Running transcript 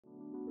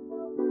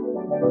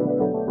Hi,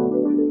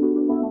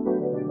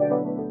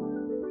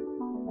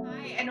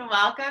 and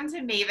welcome to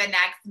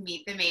MavenNext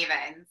Meet the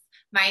Mavens.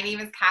 My name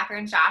is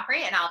Katherine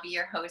Gioffre, and I'll be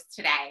your host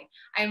today.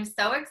 I'm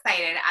so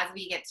excited as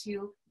we get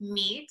to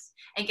meet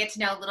and get to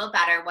know a little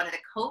better one of the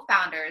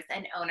co-founders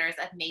and owners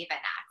of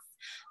MavenNext.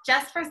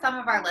 Just for some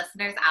of our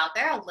listeners out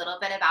there, a little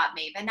bit about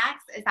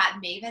MavenNext is that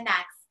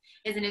MavenNext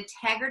is an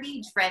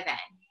integrity-driven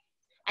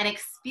and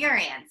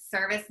experienced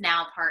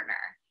ServiceNow partner.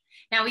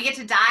 Now we get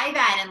to dive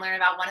in and learn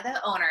about one of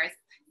the owners.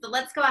 So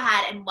let's go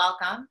ahead and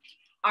welcome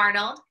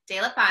Arnold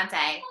De La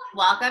Fuente.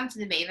 Welcome to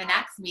the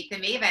MavenNext Meet the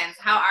Mavens.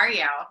 How are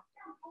you?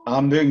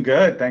 I'm doing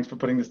good. Thanks for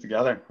putting this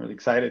together. Really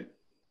excited.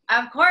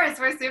 Of course,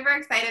 we're super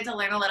excited to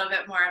learn a little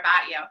bit more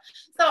about you.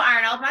 So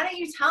Arnold, why don't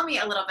you tell me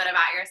a little bit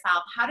about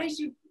yourself? How did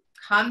you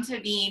come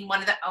to being one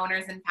of the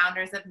owners and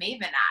founders of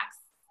MavenNext?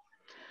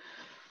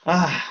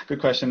 Good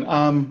question.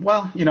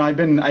 I've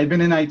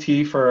been in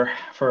IT for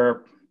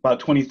about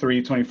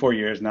 23, 24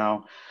 years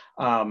now.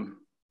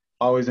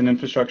 Always in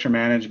infrastructure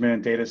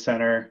management, data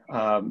center,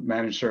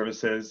 managed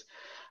services.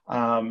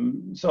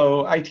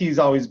 So IT has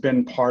always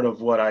been part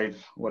of what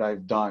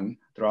I've done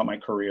throughout my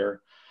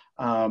career.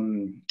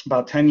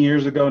 About 10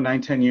 years ago,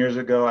 10 years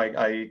ago,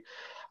 I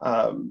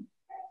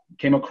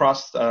came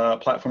across a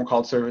platform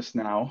called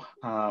ServiceNow,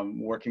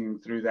 working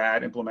through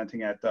that,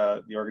 implementing at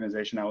the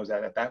organization I was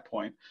at that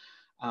point.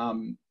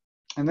 And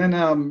then,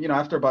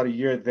 after about a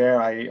year there,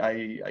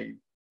 I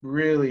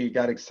really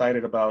got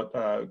excited about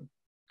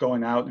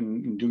going out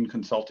and doing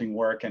consulting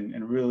work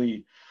and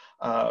really,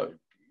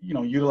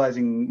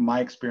 utilizing my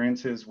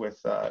experiences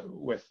with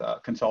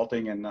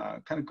consulting and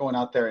kind of going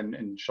out there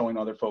and showing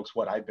other folks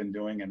what I've been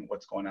doing and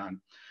what's going on.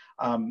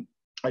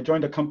 I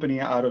joined a company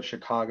out of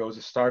Chicago. It was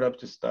a startup,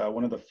 just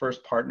one of the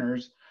first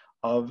partners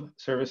of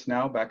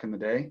ServiceNow back in the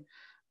day.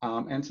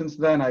 And since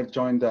then, I've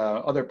joined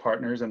other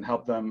partners and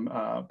helped them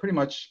pretty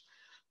much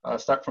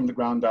start from the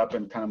ground up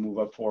and kind of move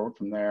up forward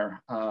from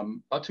there.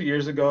 About 2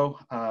 years ago,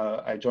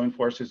 I joined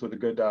forces with a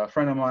good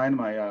friend of mine,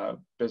 my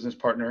business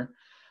partner,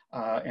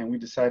 and we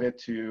decided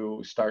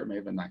to start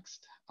MavenNext.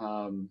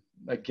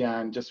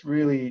 Again, just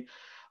really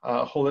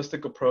a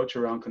holistic approach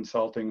around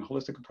consulting,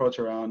 holistic approach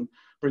around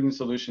bringing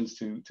solutions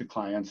to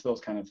clients,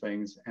 those kind of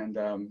things. And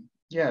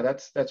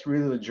that's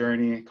really the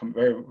journey,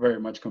 very, very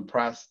much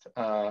compressed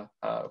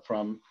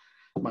from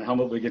my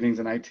humble beginnings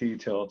in IT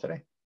till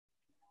today.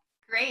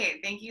 Great.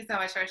 Thank you so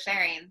much for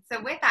sharing.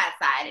 So with that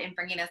said, and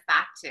bringing us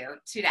back to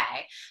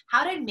today,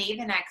 how did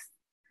MavenNext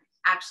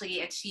actually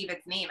achieve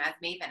its name as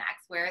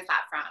MavenNext? Where is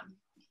that from?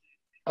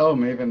 Oh,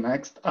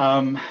 MavenNext.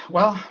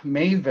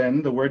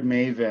 Maven, the word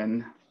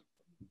Maven,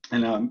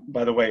 and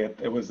by the way,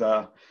 it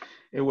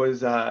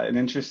was an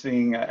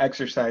interesting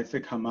exercise to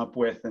come up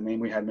with the name.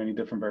 We had many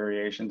different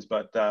variations,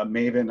 but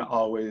Maven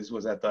always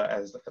was at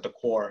the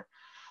core.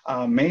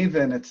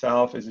 Maven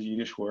itself is a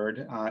Yiddish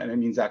word, and it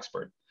means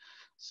expert.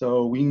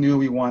 So we knew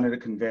we wanted to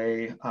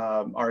convey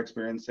our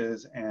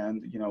experiences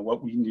and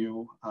what we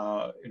knew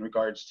in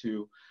regards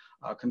to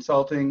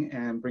consulting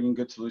and bringing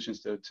good solutions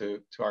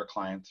to our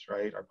clients,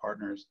 right, our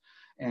partners.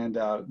 And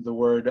the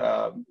word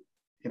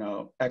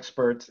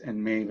experts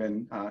and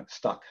Maven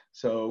stuck.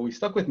 So we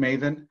stuck with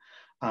Maven,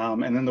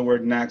 and then the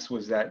word next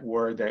was that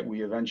word that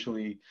we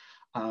eventually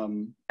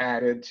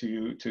added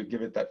to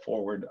give it that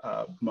forward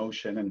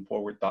motion and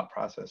forward thought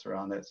process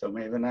around it. So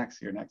MavenNext,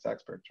 your next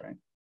experts, right?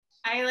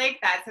 I like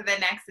that. So the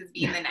next is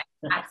being the next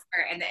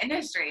expert in the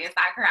industry. Is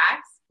that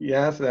correct?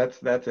 Yes, that's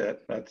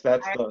it. That's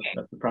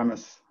the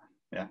premise.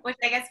 Yeah. Which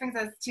I guess brings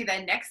us to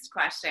the next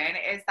question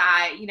is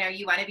that,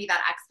 you want to be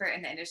that expert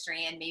in the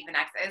industry and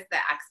MavenNext is the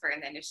expert in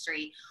the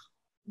industry.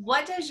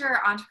 What does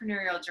your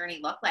entrepreneurial journey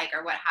look like,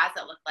 or what has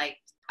it looked like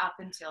up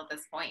until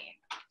this point?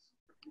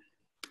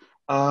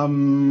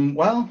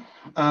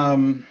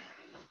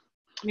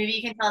 Maybe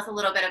you can tell us a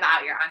little bit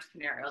about your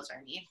entrepreneurial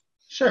journey.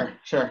 Sure.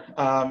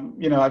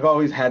 I've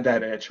always had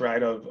that itch,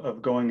 right,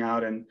 of going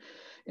out and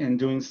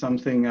doing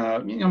something,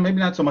 maybe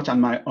not so much on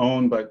my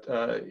own, but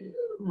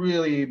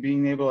really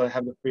being able to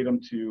have the freedom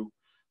to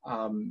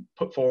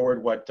put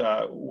forward what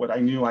I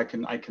knew I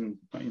can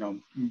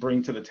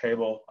bring to the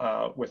table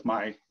with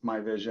my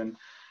vision.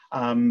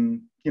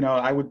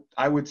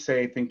 I would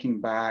say, thinking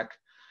back,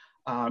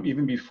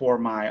 even before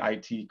my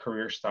IT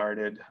career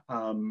started,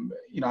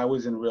 I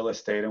was in real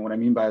estate. And what I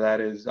mean by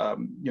that is,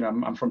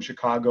 I'm from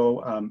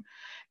Chicago.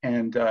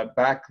 And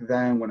back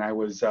then, when I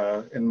was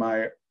in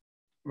my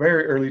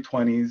very early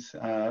 20s,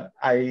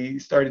 I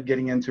started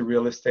getting into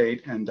real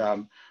estate. And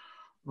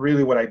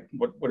really what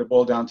it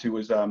boiled down to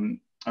was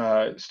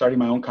starting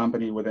my own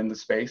company within the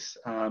space,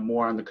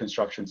 more on the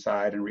construction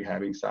side and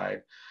rehabbing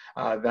side.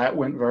 That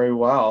went very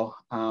well.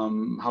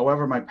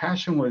 However, my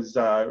passion was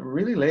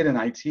really late in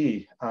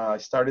IT. I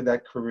started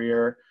that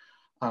career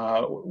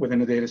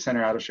within a data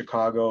center out of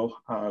Chicago,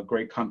 a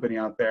great company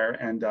out there.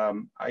 And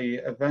I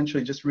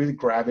eventually just really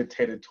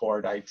gravitated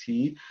toward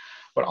IT,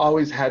 but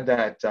always had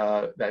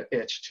that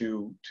itch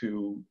to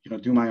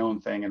do my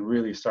own thing and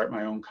really start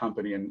my own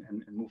company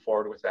and move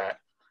forward with that.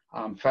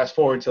 Fast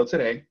forward till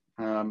today,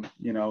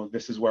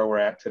 this is where we're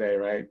at today,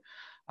 right?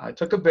 It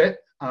took a bit.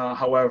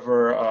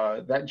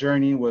 However, that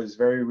journey was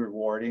very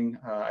rewarding.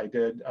 I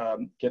did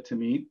get to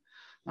meet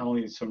not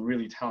only some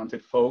really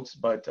talented folks,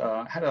 but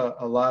had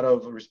a lot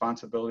of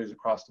responsibilities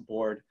across the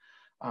board.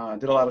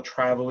 Did a lot of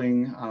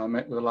traveling,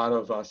 met with a lot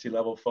of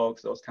C-level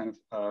folks, those kind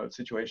of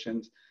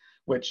situations,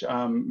 which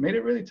made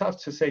it really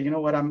tough to say, you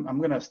know what, I'm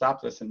going to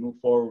stop this and move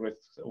forward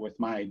with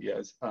my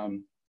ideas,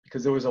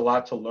 because there was a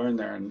lot to learn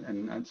there,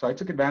 and so I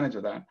took advantage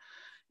of that.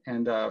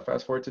 And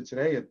fast forward to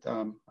today,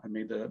 I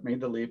made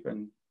the leap,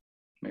 and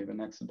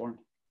MavenNext is born.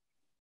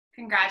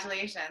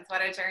 Congratulations!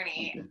 What a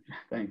journey!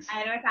 Thanks.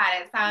 And with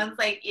that, it sounds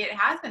like it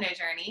has been a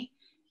journey.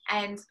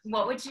 And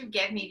what would you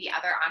give maybe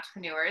other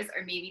entrepreneurs,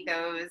 or maybe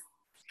those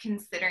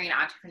considering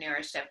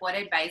entrepreneurship? What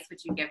advice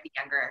would you give the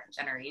younger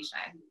generation,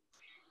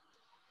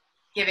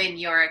 given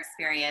your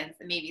experience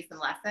and maybe some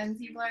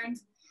lessons you've learned?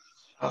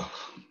 Oh,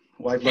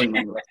 well, I've learned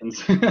many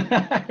lessons.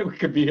 We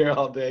could be here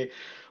all day.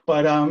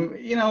 But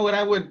you know, what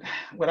I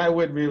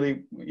would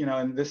really, you know,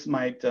 and this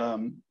might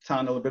sound a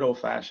little bit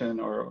old-fashioned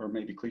or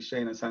maybe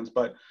cliche in a sense,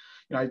 but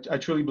you know, I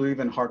truly believe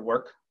in hard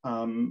work,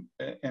 and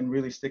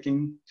really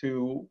sticking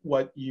to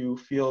what you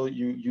feel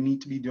you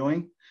need to be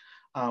doing,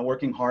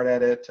 working hard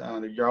at it.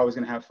 You're always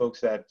going to have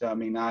folks that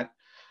may not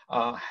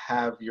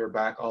have your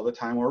back all the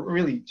time, or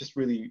really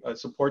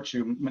support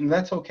you, and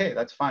that's okay.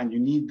 That's fine. You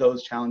need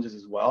those challenges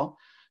as well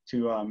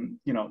to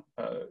you know,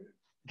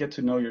 get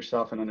to know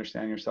yourself and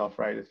understand yourself,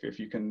 right? If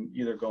you can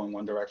either go in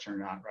one direction or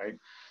not, right?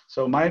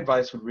 So my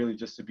advice would really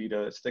just to be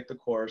to stick the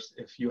course.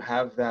 If you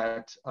have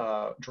that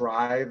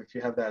drive, if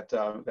you have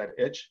that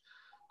itch,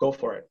 go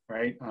for it,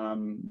 right?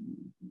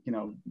 You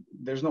know,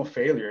 there's no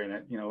failure in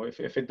it. You know, if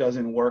it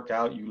doesn't work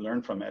out, you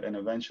learn from it, and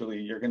eventually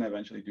you're going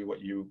to do what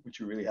you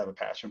really have a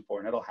passion for,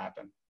 and it'll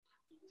happen.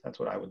 That's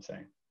what I would say.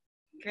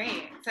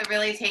 Great. So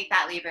really take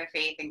that leap of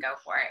faith and go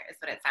for it, is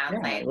what it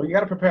sounds like. Well, you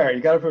got to prepare.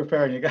 And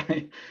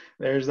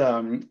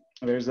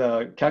there's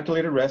a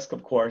calculated risk,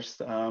 of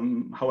course.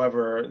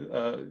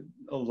 However,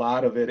 a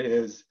lot of it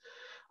is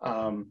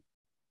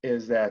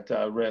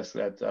that risk,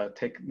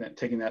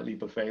 taking that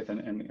leap of faith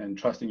and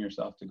trusting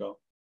yourself to go.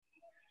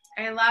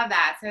 I love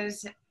that. So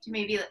to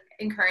maybe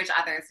encourage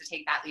others to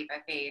take that leap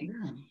of faith.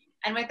 Yeah.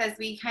 And with this,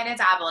 we kind of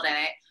dabbled in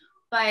it,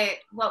 but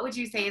what would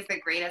you say is the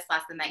greatest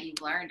lesson that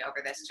you've learned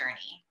over this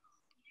journey?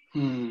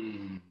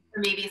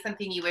 Or maybe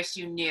something you wish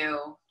you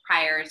knew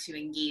prior to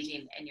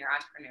engaging in your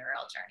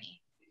entrepreneurial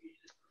journey?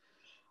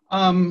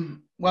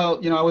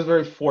 Well, you know, I was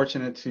very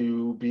fortunate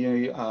to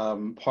be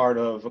part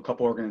of a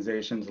couple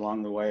organizations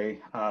along the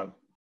way to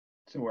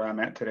where I'm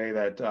at today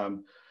that,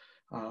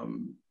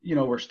 you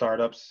know, were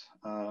startups.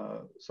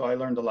 So I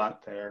learned a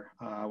lot there.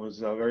 I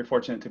was very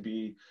fortunate to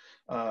be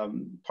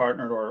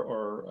partnered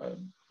or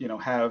you know,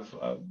 have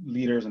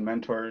leaders and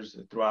mentors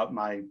throughout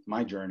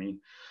my journey.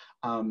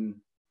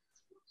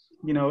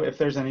 You know, if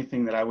there's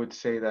anything that I would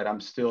say that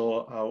I'm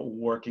still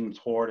working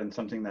toward, and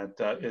something that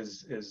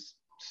is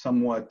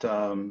somewhat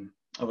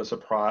of a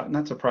surprise,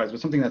 not surprise, but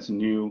something that's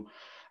new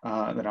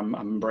that I'm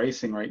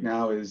embracing right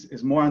now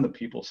is more on the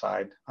people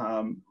side.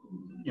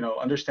 You know,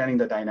 understanding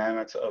the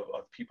dynamics of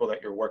people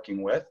that you're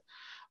working with,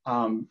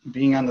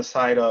 being on the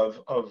side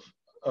of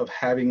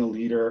having a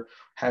leader,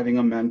 having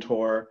a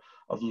mentor,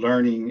 of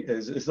learning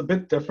is a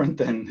bit different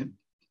than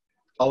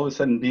all of a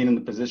sudden being in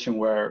the position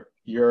where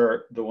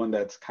you're the one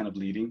that's kind of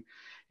leading.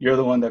 You're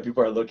the one that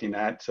people are looking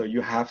at. So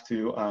you have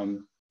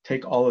to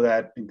take all of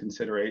that in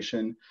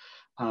consideration.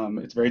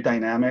 It's very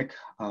dynamic.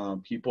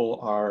 People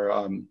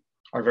are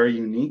very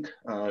unique.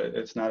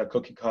 It's not a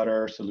cookie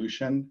cutter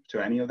solution to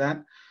any of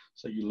that.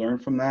 So you learn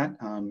from that.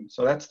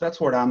 So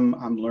that's what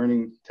I'm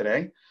learning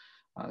today.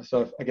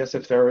 So I guess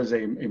if there was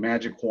a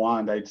magic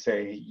wand, I'd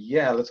say,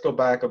 yeah, let's go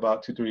back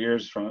about 2-3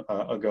 years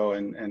ago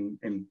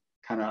and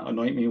kind of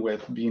anoint me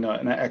with being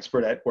an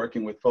expert at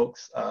working with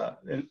folks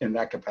in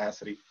that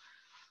capacity.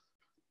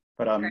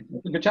 But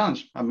it's a good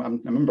challenge.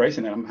 I'm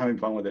embracing it. I'm having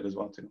fun with it as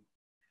well too.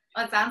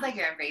 Well, it sounds like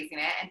you're embracing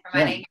it, and from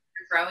what I hear,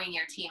 you're growing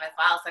your team as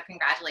well. So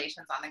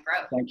congratulations on the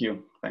growth. Thank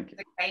you. It's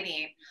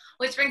exciting.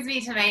 Which brings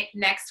me to my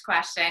next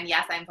question.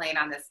 Yes, I'm playing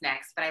on this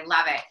next, but I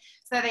love it.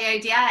 So the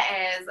idea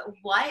is,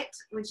 what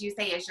would you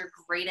say is your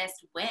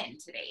greatest win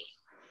to date?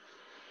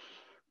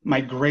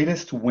 My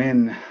greatest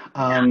win.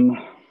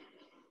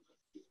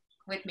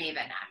 With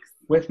MavenNext.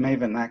 With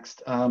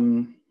MavenNext.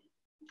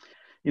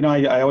 You know,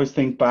 I always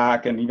think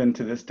back, and even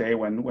to this day,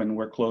 when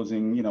we're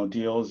closing, you know,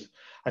 deals,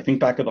 I think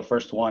back to the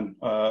first one.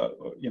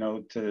 You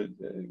know, to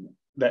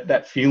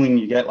that feeling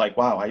you get, like,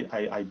 wow,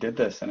 I did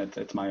this, and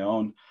it's my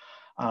own.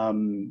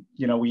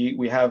 You know,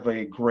 we have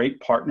a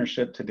great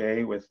partnership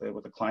today with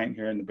a client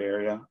here in the Bay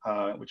Area,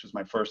 which was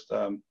my first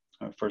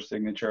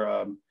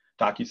signature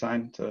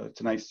DocuSign. It's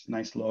a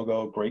nice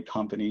logo, great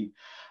company.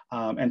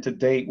 And to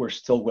date, we're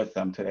still with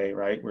them today,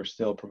 right? We're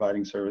still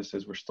providing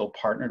services. We're still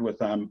partnered with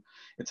them.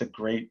 It's a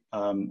great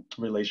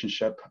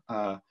relationship.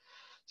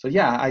 So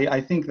yeah,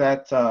 I think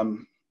that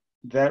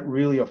that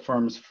really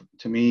affirms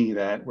to me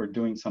that we're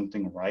doing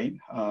something right.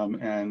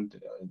 And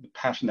the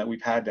passion that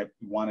we've had that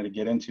we wanted to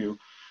get into,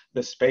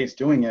 this space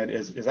doing it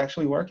is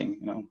actually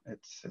working.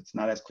 It's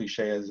not as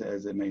cliche as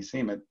it may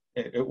seem.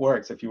 It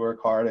works if you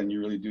work hard and you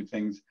really do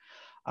things,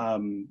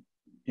 you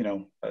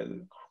know,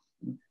 the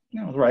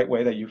right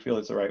way, that you feel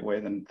is the right way,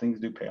 then things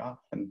do pay off.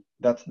 And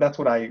that's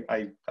what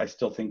I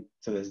still think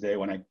to this day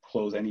when I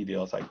close any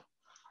deals.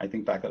 I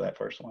think back to that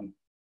first one.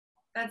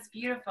 That's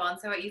beautiful. And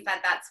so what you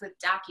said, that's with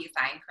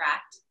DocuSign,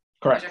 correct?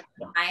 Correct. Was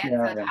your client?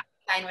 Yeah, so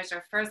DocuSign was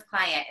your first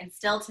client, and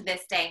still to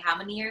this day, how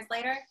many years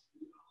later?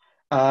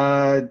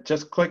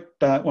 Just clicked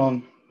that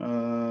one.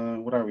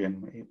 What are we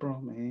in? April,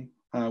 May?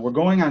 We're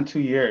going on 2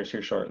 years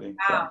here shortly.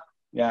 Wow. So,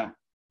 yeah.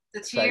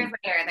 So 2 years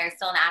later, they're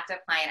still an active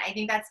client. I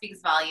think that speaks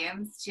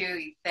volumes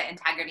to the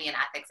integrity and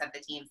ethics of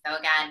the team. So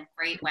again,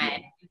 great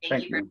win.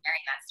 Thank you for sharing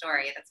that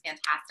story. That's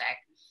fantastic.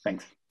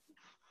 Thanks.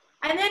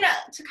 And then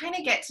to kind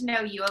of get to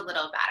know you a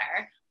little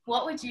better,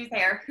 what would you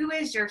say, or who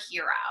is your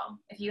hero?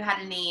 If you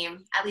had to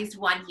name at least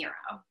one hero.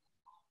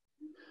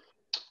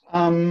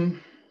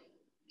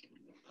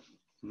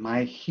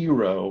 My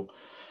hero.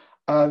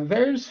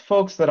 There's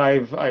folks that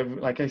I've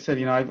like I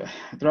said, I've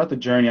throughout the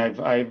journey, I'm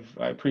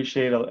very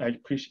appreciative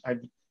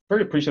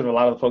of a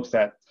lot of the folks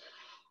that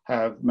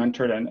have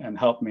mentored and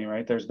helped me,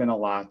 right? There's been a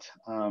lot,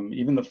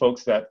 even the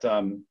folks that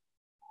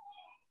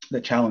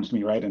challenged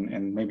me, right?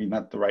 And maybe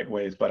not the right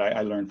ways, but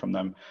I learned from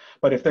them.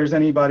 But if there's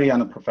anybody on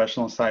the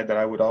professional side that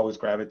I would always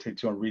gravitate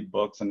to and read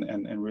books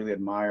and really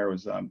admire,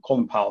 was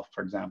Colin Powell,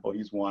 for example.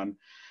 He's one.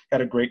 He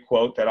had a great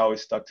quote that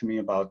always stuck to me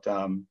about,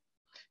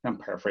 I'm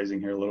paraphrasing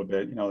here a little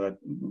bit, that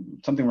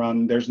something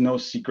around, there's no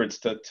secrets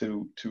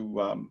to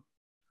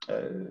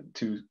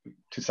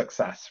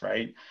success,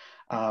 right?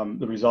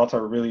 The results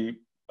are really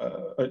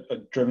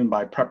driven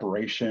by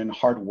preparation,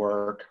 hard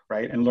work,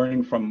 right? And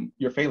learning from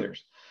your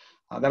failures.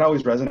 That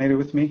always resonated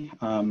with me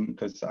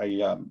because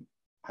I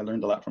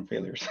learned a lot from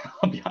failures,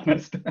 I'll be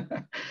honest.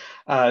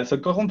 So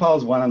Colin Powell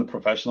is one on the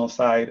professional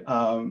side.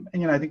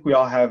 And I think we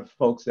all have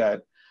folks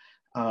that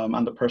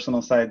on the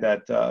personal side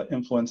that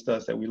influenced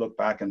us, that we look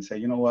back and say,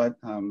 you know what,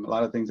 a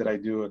lot of things that I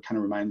do, it kind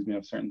of reminds me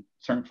of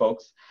certain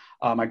folks.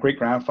 My great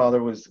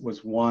grandfather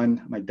was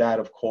one. My dad,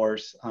 of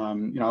course.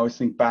 I always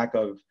think back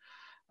of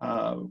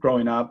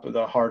growing up,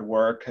 the hard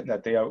work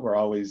that they were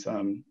always,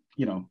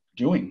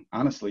 doing.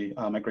 Honestly,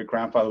 my great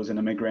grandfather was an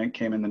immigrant,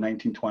 came in the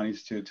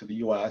 1920s to the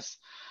U.S.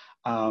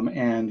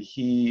 And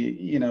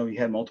he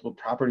had multiple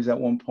properties at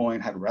one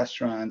point, had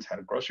restaurants, had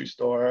a grocery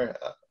store.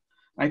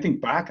 I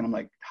think back and I'm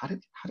like, how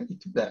did he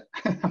do that?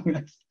 I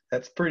mean,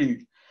 that's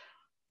pretty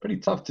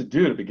tough to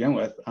do to begin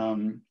with.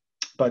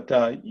 But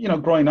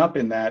growing up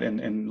in that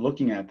and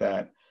looking at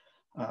that,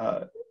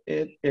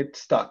 it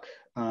stuck.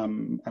 I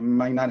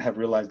might not have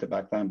realized it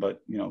back then,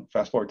 but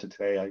fast forward to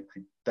today, I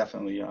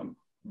definitely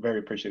very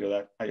appreciative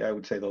of that. I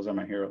would say those are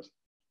my heroes.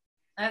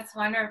 That's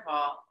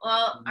wonderful.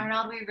 Well,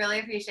 Arnold, we really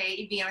appreciate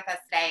you being with us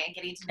today and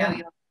getting to know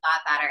you a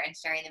lot better and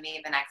sharing the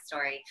MavenNext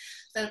story.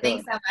 So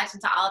thanks so much.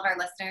 And to all of our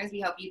listeners,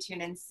 we hope you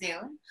tune in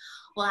soon.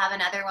 We'll have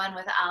another one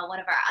with one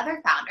of our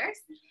other founders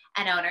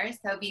and owners.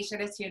 So be sure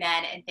to tune in.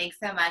 And thanks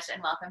so much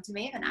and welcome to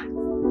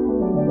MavenNext.